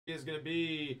is going to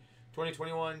be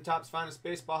 2021 Topps Finest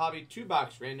Baseball Hobby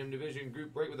 2-box random division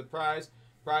group break with a prize.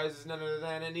 Prize is none other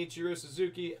than an Ichiro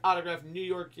Suzuki autographed New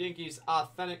York Yankees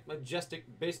authentic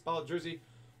majestic baseball jersey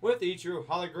with the Ichiro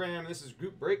hologram. This is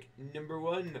group break number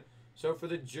 1. So for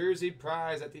the jersey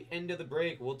prize at the end of the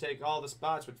break, we'll take all the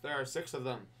spots, which there are 6 of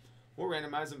them. We'll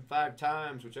randomize them 5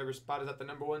 times. Whichever spot is at the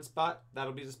number 1 spot,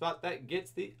 that'll be the spot that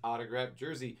gets the autographed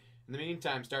jersey. In the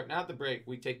meantime, starting out the break,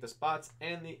 we take the spots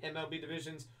and the MLB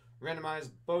divisions, randomize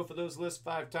both of those lists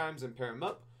 5 times and pair them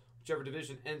up. Whichever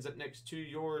division ends up next to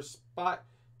your spot,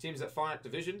 teams that fall in that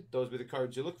division, those will be the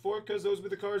cards you look for because those will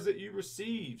be the cards that you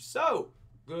receive. So,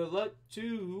 good luck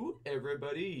to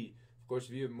everybody. Of course,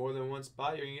 if you have more than 1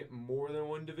 spot, you're going to get more than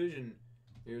 1 division.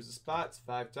 Here's the spots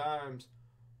 5 times.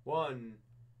 1,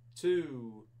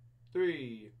 2,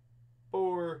 3,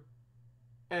 4,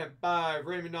 and 5.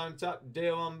 Raymond on top,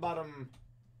 Dale on bottom.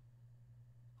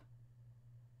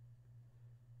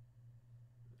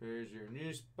 There's your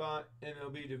new spot,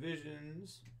 MLB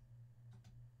divisions.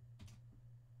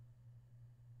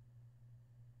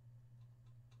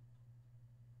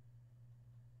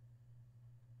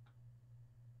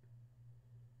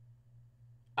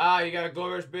 You got a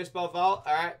Gold Rush Baseball Vault?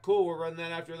 Alright, cool. We'll run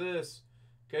that after this.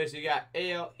 Okay, so you got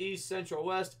AL East Central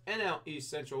West, NL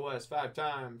East Central West 5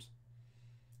 times.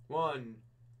 1,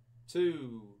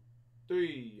 2,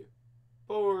 3,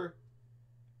 4,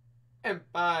 and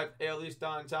 5. AL East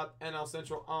on top, NL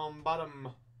Central on bottom.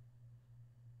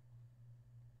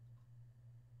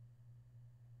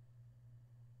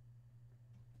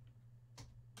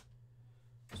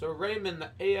 So Raymond,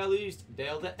 the AL East,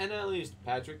 Dale, the NL East,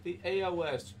 Patrick, the AL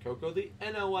West, Coco, the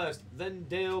NL West, then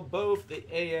Dale, both the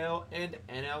AL and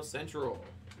NL Central.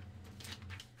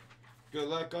 Good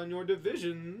luck on your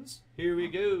divisions. Here we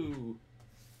go.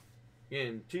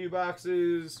 Again, 2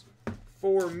 boxes,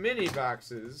 4 mini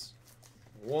boxes,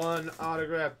 1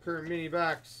 autograph per mini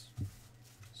box.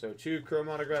 So 2 chrome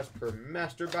autographs per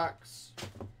master box.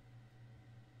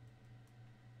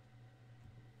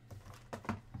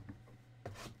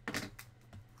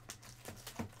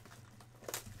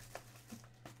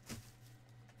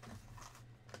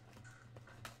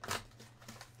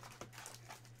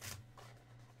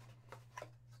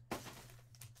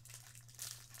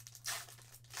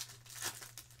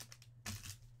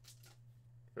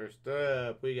 First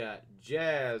up, we got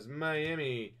Jazz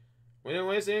Miami. We didn't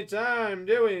waste any time,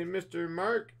 did we, Mr.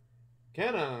 Mark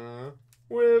Canna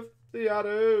with the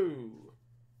auto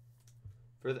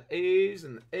for the A's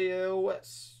and the AL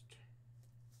West.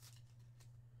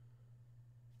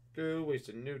 Good,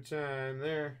 wasting no time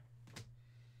there.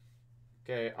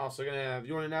 Okay, also gonna have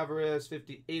Yordan Alvarez,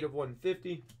 58 of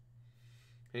 150.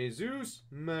 Jesus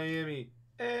Miami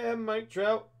and Mike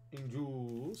Trout and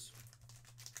Jules.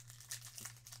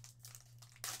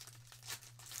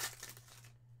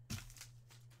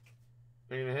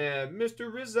 We're going to have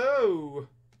Mr. Rizzo,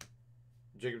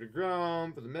 Jacob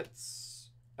deGrom for the Mets,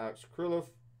 Alex Kirilloff,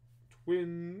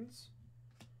 Twins,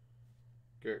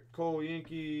 Garrett Cole,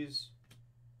 Yankees,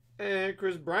 and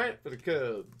Chris Bryant for the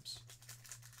Cubs.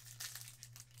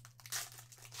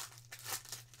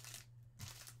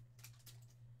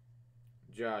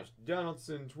 Josh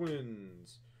Donaldson,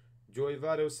 Twins, Joey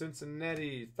Votto,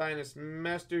 Cincinnati, Finest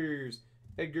Masters,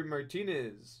 Edgar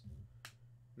Martinez.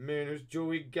 Mariners,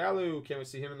 Joey Gallo. Can't we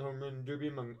see him in the home run derby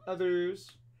among others.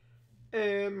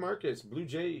 And Marcus, Blue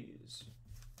Jays.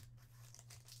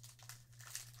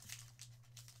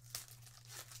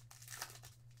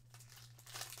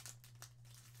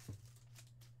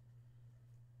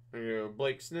 There you go.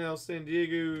 Blake Snell, San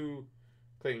Diego.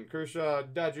 Clayton Kershaw,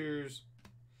 Dodgers.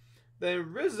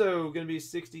 Then Rizzo, going to be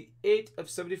 68 of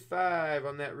 75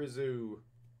 on that Rizzo.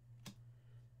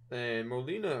 Then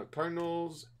Molina,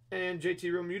 Cardinals. And JT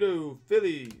Realmuto,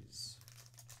 Phillies.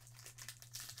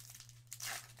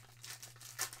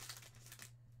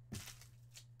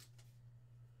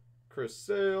 Chris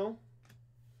Sale.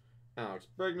 Alex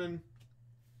Bregman.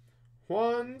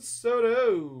 Juan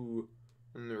Soto.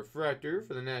 And the refractor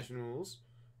for the Nationals.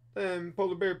 Then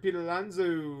Polar Bear Pete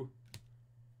Alonso.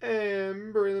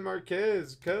 And Braylon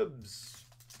Marquez, Cubs.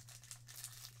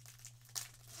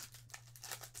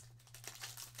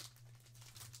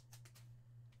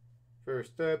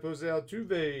 First up, Jose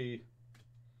Altuve.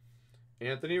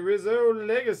 Anthony Rizzo,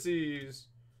 Legacies.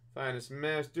 Finest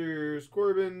Masters,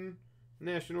 Corbin,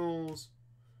 Nationals.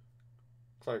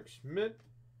 Clark Schmidt.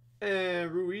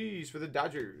 And Ruiz for the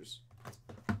Dodgers.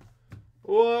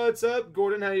 What's up,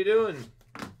 Gordon? How you doing?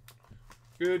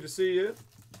 Good to see you.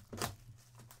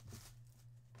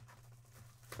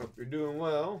 Hope you're doing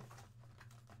well.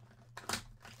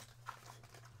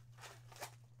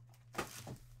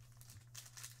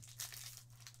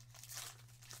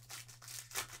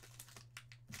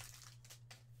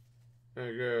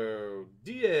 There we go.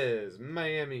 Diaz,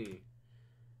 Miami.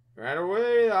 Right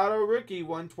away, auto rookie,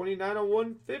 129 of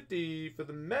 150 for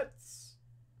the Mets.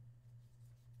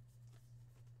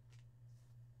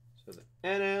 So the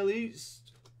NL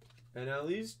East. NL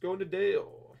East going to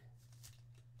Dale.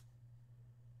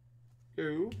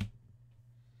 Go.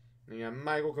 And you got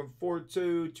Michael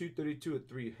Conforto, 232 of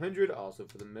 300, also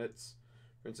for the Mets.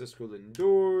 Francisco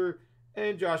Lindor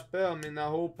and Josh Bell in that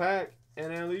whole pack.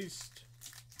 NL East.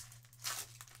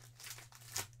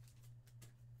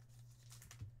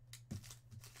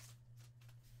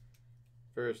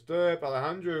 First up,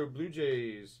 Alejandro, Blue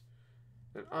Jays.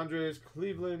 And Andres,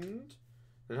 Cleveland.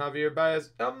 And Javier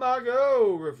Baez, El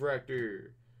Mago,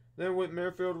 Refractor. Then with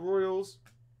Merrifield, Royals.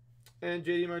 And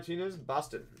JD Martinez,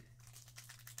 Boston.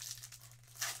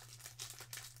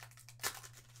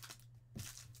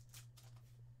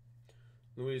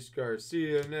 Luis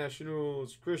Garcia,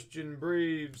 Nationals. Christian,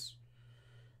 Braves.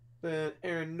 Then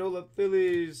Aaron Nola,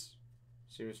 Phillies.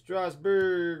 Steven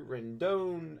Strasburg,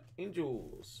 Rendon,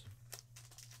 Angels.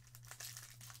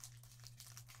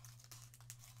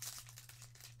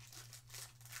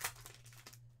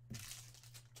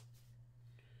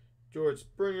 George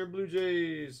Springer, Blue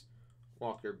Jays.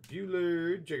 Walker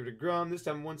Buehler, Jacob deGrom, this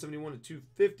time 171 to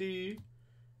 250.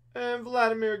 And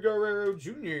Vladimir Guerrero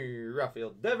Jr.,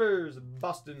 Rafael Devers,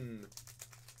 Boston.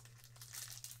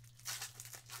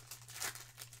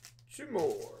 Two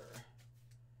more.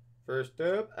 First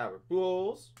up, Albert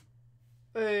Pujols.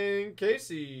 And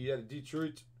Casey out of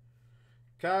Detroit.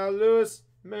 Kyle Lewis,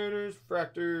 Mariners,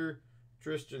 Fractor.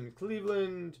 Tristan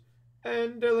Cleveland.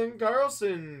 And Dylan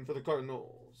Carlson for the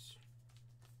Cardinals.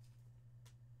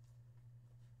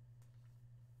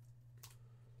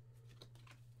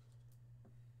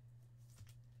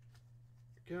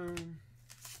 Go.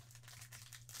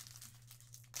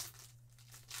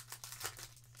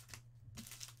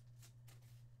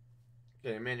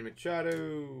 Okay, Manny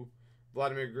Machado,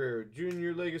 Vladimir Guerrero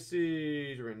Jr.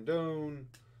 Legacy, Rendon,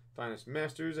 Finest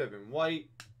Masters, Evan White,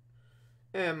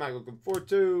 and Michael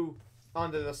Conforto. On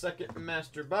to the second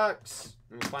master box,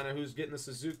 and we'll find out who's getting the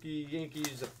Suzuki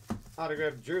Yankees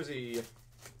autographed jersey.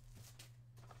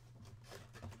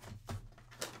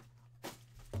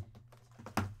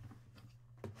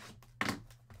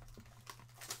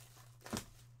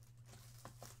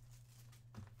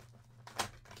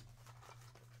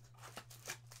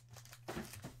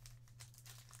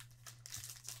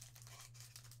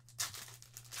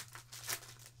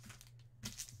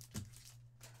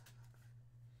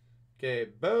 Okay,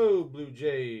 Bo, Blue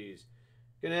Jays.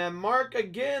 Gonna have Mark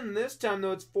again. This time,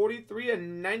 though, it's 43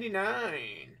 and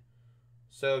 99.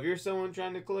 So if you're someone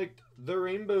trying to collect the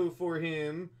rainbow for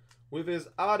him with his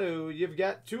auto, you've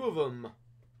got two of them.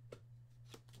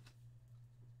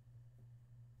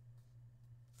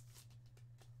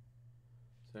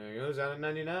 So there goes out of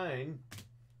 99.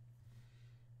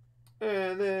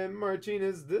 And then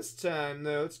Martinez this time,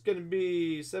 though, it's going to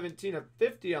be 17 of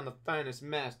 50 on the Finest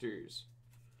Masters.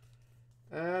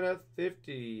 Out of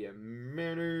 50,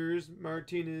 Mariners,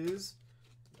 Martinez,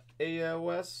 AL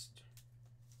West.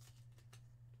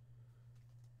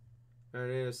 There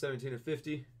it is, 17 of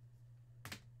 50.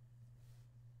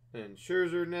 And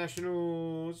Scherzer,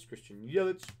 Nationals, Christian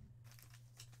Yelich.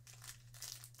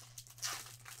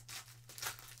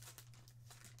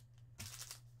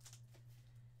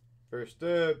 First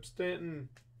up, Stanton,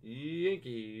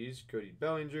 Yankees, Cody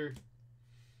Bellinger,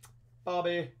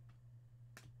 Bobby.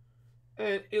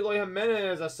 And Eloy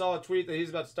Jimenez, I saw a tweet that he's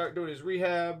about to start doing his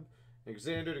rehab.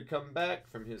 Alexander to come back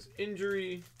from his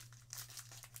injury.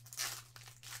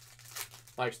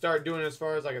 Like, start doing it as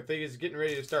far as, like, I think he's getting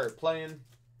ready to start playing.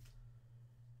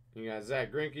 You got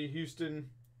Zach Greinke, Houston.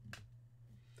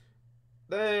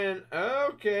 Then,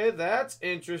 okay, that's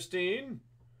interesting.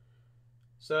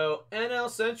 So, NL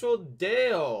Central,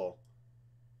 Dale.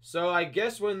 So, I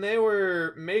guess when they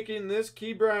were making this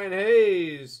Ke'Bryan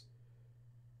Hayes,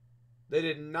 they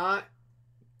did not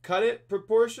cut it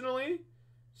proportionally.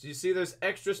 So you see there's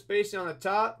extra spacing on the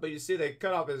top, but you see they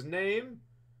cut off his name.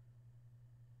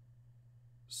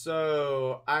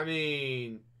 So, I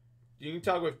mean, you can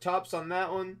talk with Tops on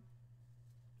that one.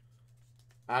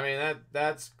 I mean,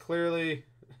 that's clearly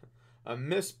a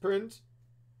misprint.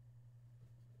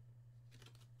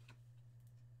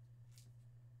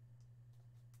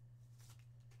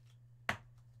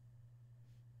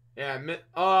 Yeah,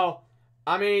 oh,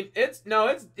 I mean, it's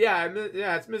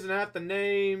missing half the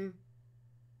name.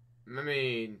 I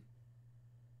mean,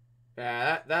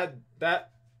 yeah,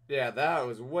 that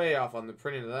was way off on the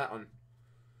printing of that one.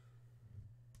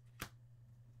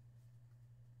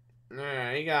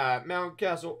 Alright, you got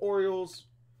Mountcastle Orioles,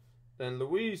 Then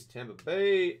Luis, Tampa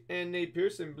Bay, and Nate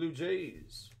Pearson, Blue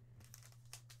Jays.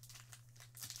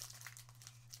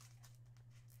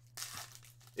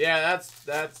 Yeah, that's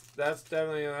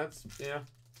definitely, yeah.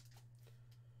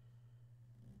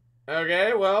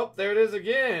 Okay, well, there it is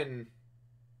again.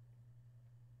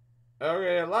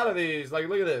 Okay, a lot of these, like,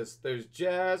 look at this. There's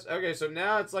Jazz. Okay, so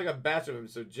now it's like a batch of them.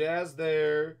 So Jazz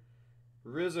there,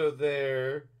 Rizzo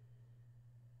there.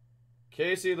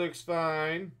 Casey looks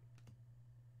fine.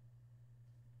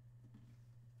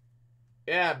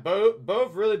 Yeah,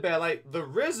 both really bad. Like the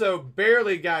Rizzo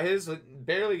barely got his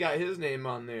name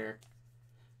on there.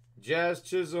 Jazz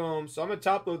Chisholm. So I'm gonna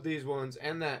top load these ones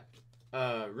and that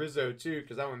Rizzo too,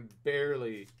 because that one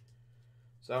barely.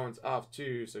 So that one's off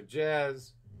too. So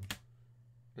Jazz,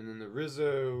 and then the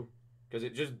Rizzo, because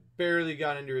it just barely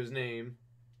got into his name.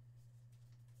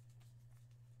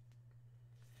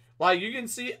 Like, you can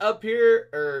see up here,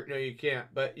 or, no, you can't,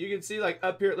 but you can see, like,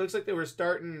 up here, it looks like they were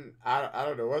starting, I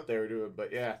don't know what they were doing,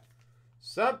 but, yeah.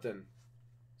 Something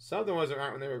wasn't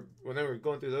right when they were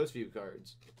going through those few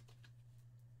cards.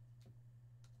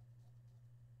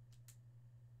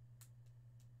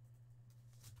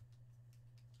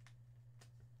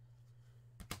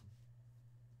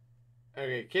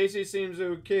 Okay, Casey seems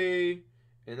okay.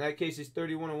 In that case, he's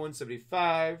 31 and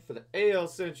 175 for the AL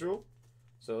Central.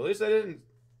 So, at least I didn't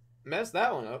mess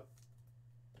that one up.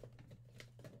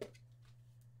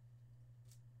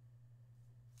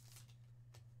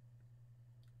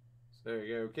 So there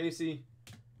you go, Casey.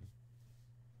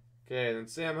 Okay, then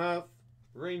Sam Huff,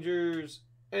 Rangers,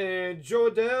 and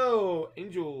Jordell,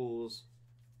 Angels.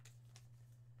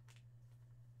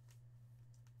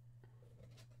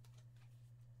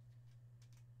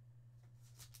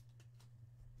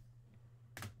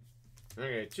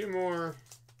 Okay, two more.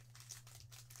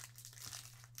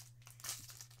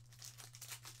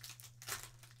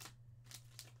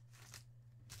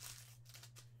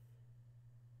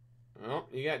 Well,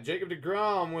 you got Jacob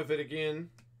deGrom with it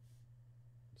again.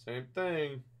 Same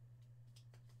thing.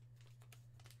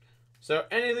 So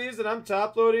any of these that I'm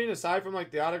top loading, aside from like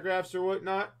the autographs or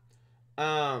whatnot,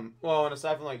 well, and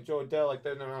aside from like Joe Adele, like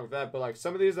there's nothing wrong with that, but like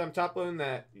some of these I'm top loading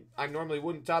that I normally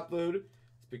wouldn't top load, it's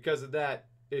because of that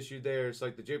issue there. It's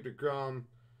like the Jacob deGrom.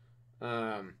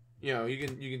 You know, you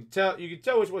can tell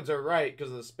which ones are right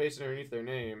because of the spacing underneath their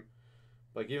name.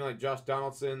 Like even like Josh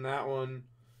Donaldson, that one.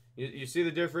 You see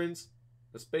the difference?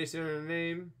 The spacing in the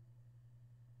name.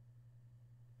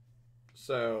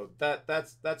 So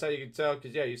that's how you can tell,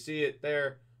 because yeah, you see it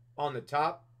there on the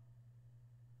top.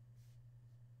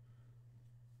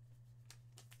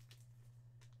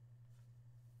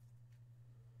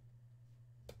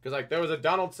 Because like there was a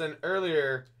Donaldson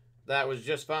earlier that was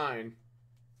just fine.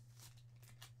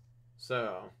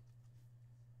 So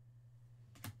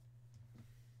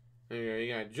there you go.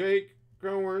 You got Jake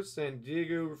Grower, San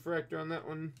Diego Refractor on that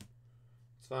one.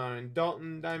 It's fine.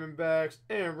 Dalton, Diamondbacks,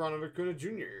 and Ronald Acuna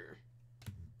Jr.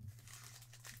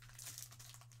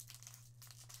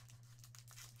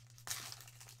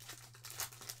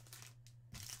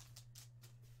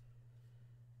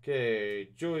 Okay,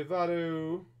 Joey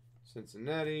Votto,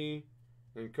 Cincinnati,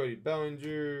 and Cody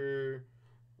Bellinger,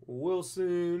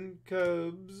 Wilson,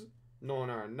 Cubs,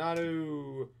 Nolan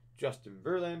Arenado, Justin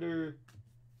Verlander.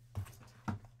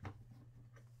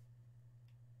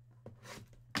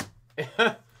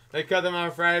 They cut them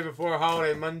on Friday before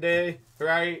holiday Monday,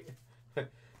 right?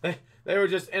 they were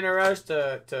just in a rush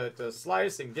to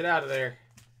slice and get out of there.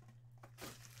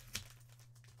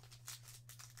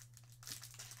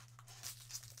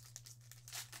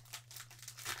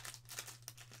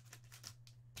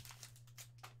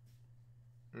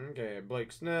 Okay,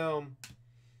 Blake Snell.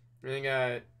 And then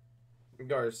got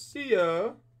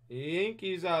Garcia,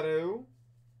 Yankees auto.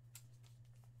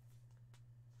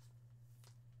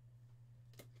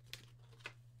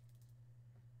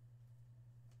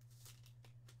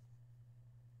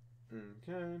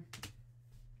 Okay.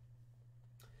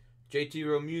 JT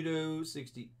Realmuto,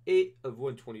 68 of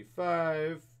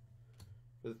 125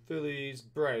 for the Phillies.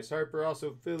 Bryce Harper,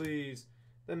 also Phillies.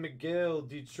 Then Miguel,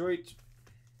 Detroit.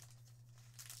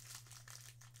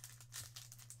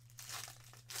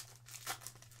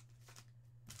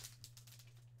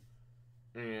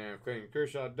 And Clayton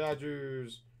Kershaw,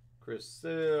 Dodgers. Chris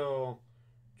Sale.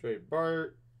 Trey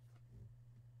Bart.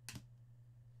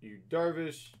 Yu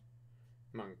Darvish.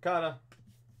 Moncada.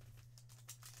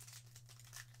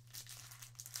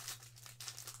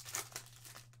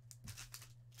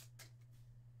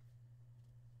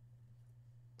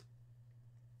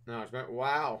 No, it's meant,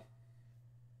 wow.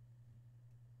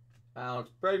 Alex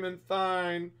Bregman,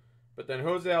 fine. But then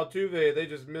Jose Altuve, they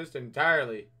just missed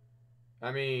entirely.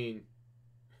 I mean,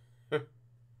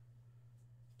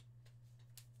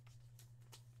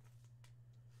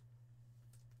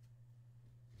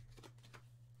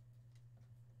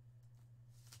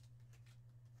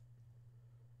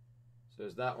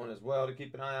 there's that one as well to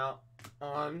keep an eye out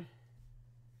on.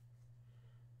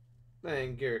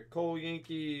 Then Garrett Cole,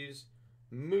 Yankees.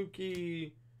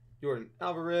 Mookie. Jordan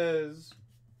Alvarez.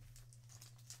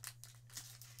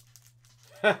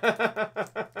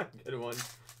 Good one.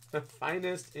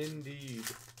 Finest indeed.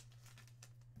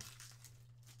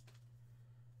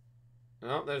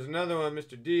 Oh, there's another one,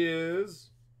 Mr. Diaz.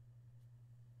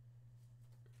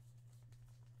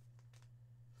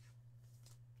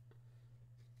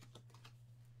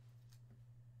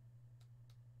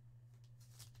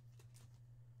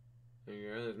 There you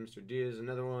go. There's Mr. Diaz,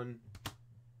 another one.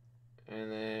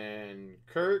 And then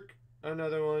Kirk,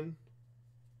 another one.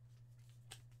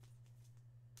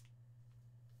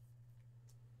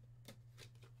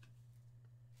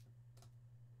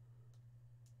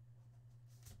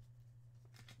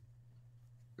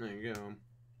 There you go.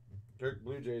 Kirk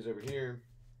Blue Jays over here.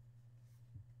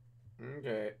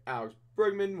 Okay. Alex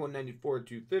Bregman,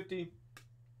 194/250.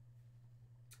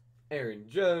 Aaron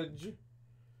Judge.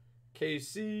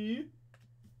 KC.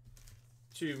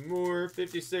 Two more.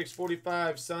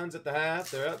 56-45 Suns at the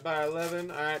half. They're up by 11.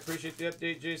 All right. Appreciate the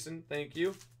update, Jason. Thank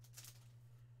you.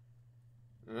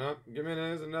 Oh,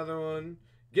 Gimenez, another one.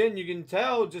 Again, you can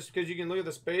tell just because you can look at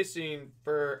the spacing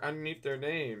for underneath their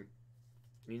name.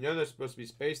 You know there's supposed to be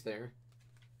space there.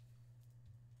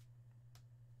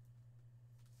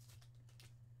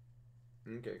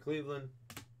 Okay, Cleveland.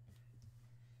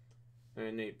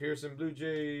 And Nate Pearson, Blue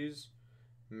Jays.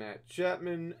 Matt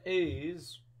Chapman,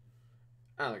 A's.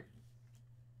 Alec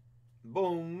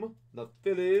Bohm, the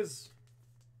Phillies.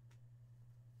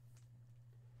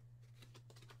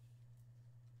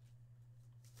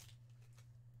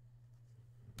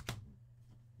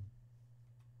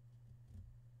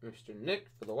 Mr. Nick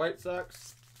for the White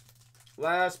Sox.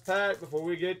 Last pack before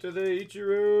we get to the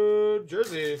Ichiro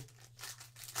jersey.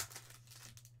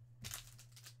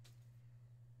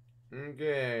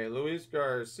 Okay, Luis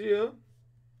Garcia.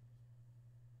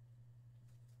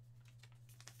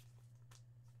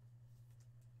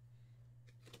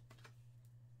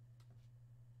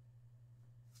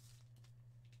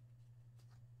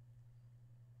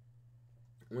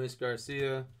 Luis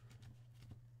Garcia.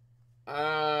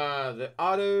 The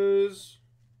autos.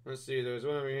 Let's see, there's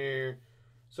one over here.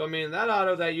 So, I mean, that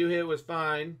auto that you hit was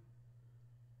fine.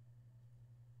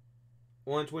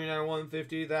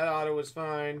 129/150. That auto was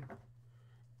fine.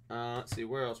 Let's see,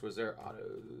 where else was there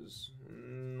autos?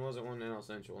 Wasn't one NL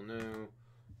Central, no.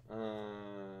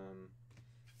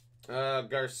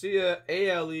 Garcia,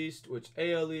 AL East, which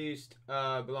AL East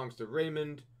belongs to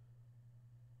Raymond.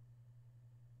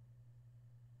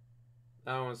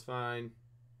 That one's fine.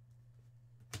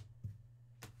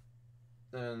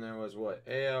 And there was what?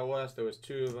 AL West, there was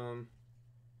two of them.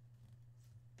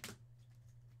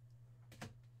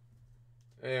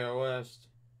 AL West.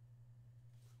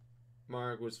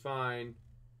 Mark was fine.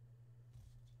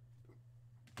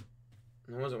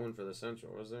 There wasn't one for the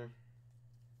Central, was there?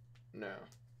 No.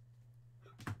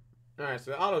 Alright,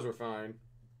 so the autos were fine.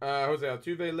 Jose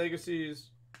Altuve Legacies.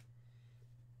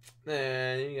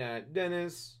 Then you got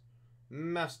Dennis.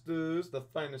 Masters, the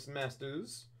finest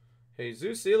Masters.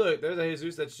 Jesus, see, look, there's a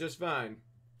Jesus that's just fine.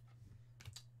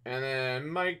 And then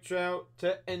Mike Trout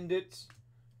to end it.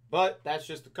 But that's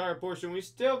just the card portion. We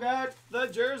still got the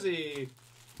jersey.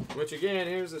 Which, again,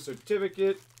 here's the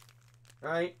certificate.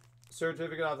 Right?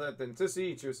 Certificate of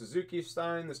authenticity. Ichiro Suzuki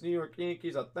signed this New York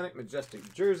Yankees authentic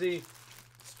majestic jersey.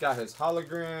 It's got his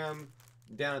hologram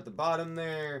down at the bottom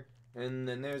there. And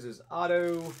then there's his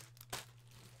auto.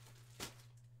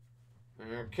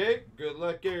 Okay, good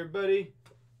luck, everybody.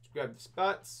 Let's grab the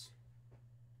spots.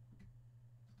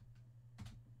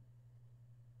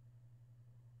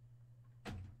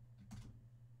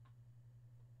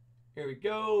 Here we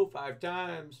go, 5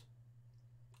 times.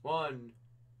 1,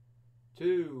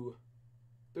 2,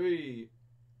 3,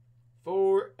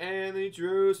 4, and the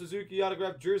Ichiro Suzuki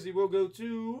autographed jersey will go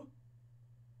to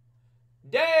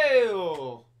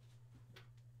Dale.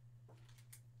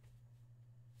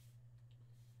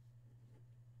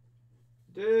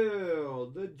 Dale,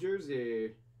 the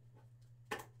jersey.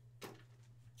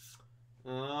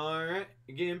 Alright.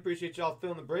 Again, appreciate y'all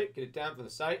filling the break. Get it down for the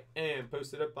site and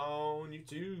post it up on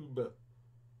YouTube.